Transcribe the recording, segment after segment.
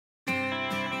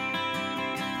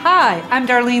Hi, I'm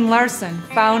Darlene Larsen,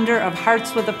 founder of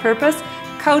Hearts with a Purpose,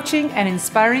 coaching and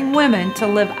inspiring women to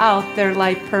live out their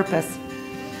life purpose.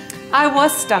 I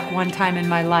was stuck one time in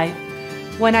my life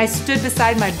when I stood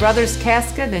beside my brother's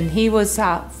casket, and he was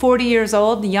 40 years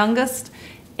old, the youngest,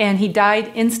 and he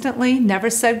died instantly, never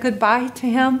said goodbye to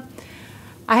him.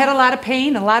 I had a lot of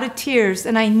pain, a lot of tears,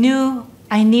 and I knew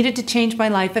I needed to change my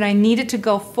life and I needed to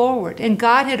go forward. And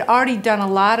God had already done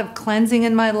a lot of cleansing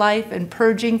in my life and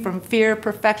purging from fear,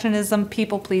 perfectionism,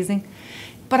 people-pleasing.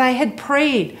 But I had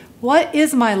prayed, what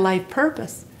is my life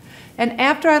purpose? And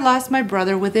after I lost my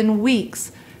brother, within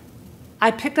weeks,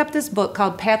 I picked up this book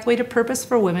called Pathway to Purpose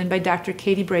for Women by Dr.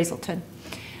 Katie Brazelton.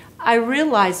 I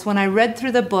realized when I read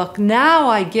through the book, now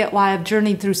I get why I've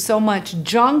journeyed through so much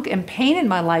junk and pain in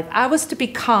my life. I was to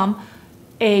become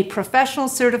a professional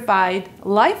certified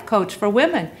life coach for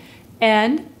women,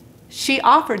 and she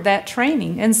offered that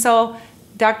training. And so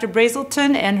Dr.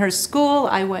 Brazelton and her school,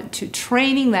 I went to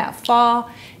training that fall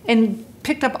and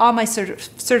picked up all my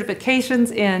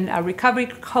certifications in a recovery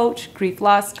coach, grief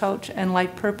loss coach, and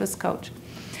life purpose coach.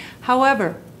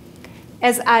 However,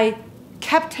 as I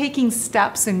kept taking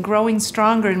steps and growing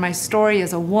stronger in my story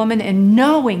as a woman and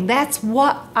knowing that's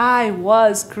what I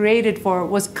was created for,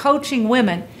 was coaching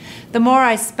women. The more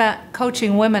I spent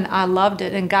coaching women, I loved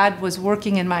it, and God was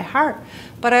working in my heart.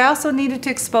 But I also needed to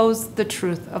expose the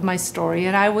truth of my story,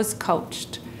 and I was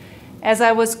coached. As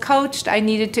I was coached, I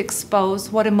needed to expose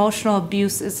what emotional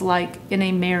abuse is like in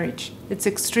a marriage. It's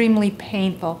extremely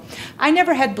painful. I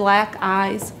never had black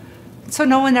eyes, so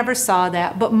no one ever saw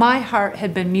that, but my heart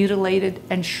had been mutilated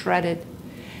and shredded.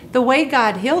 The way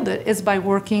God healed it is by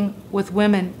working with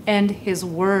women and His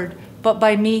Word, but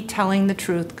by me telling the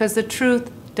truth, because the truth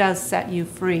does set you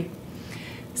free.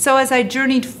 So as I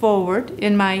journeyed forward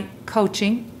in my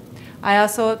coaching, I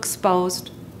also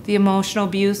exposed the emotional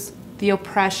abuse, the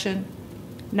oppression,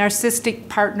 narcissistic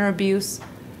partner abuse,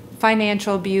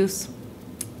 financial abuse,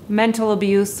 mental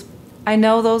abuse. I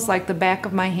know those like the back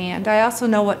of my hand. I also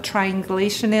know what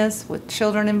triangulation is with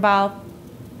children involved.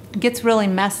 It gets really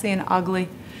messy and ugly.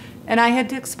 And I had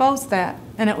to expose that,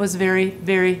 and it was very,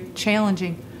 very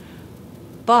challenging.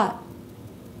 But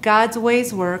God's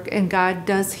ways work, and God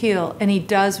does heal, and He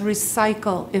does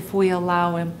recycle if we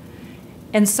allow Him.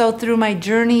 And so through my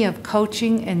journey of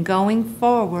coaching and going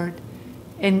forward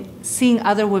and seeing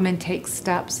other women take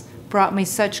steps brought me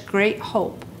such great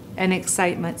hope and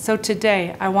excitement. So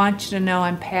today, I want you to know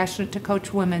I'm passionate to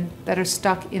coach women that are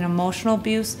stuck in emotional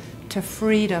abuse to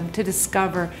freedom, to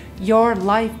discover your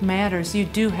life matters. You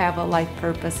do have a life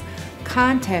purpose.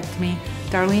 Contact me,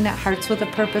 Darlene at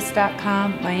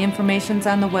heartswithapurpose.com. My information's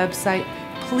on the website.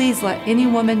 Please let any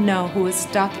woman know who is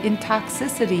stuck in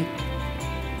toxicity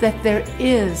that there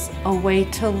is a way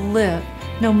to live.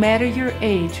 No matter your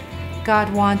age,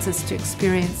 God wants us to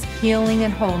experience healing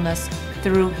and wholeness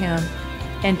through Him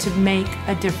and to make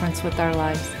a difference with our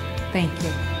lives. Thank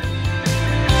you.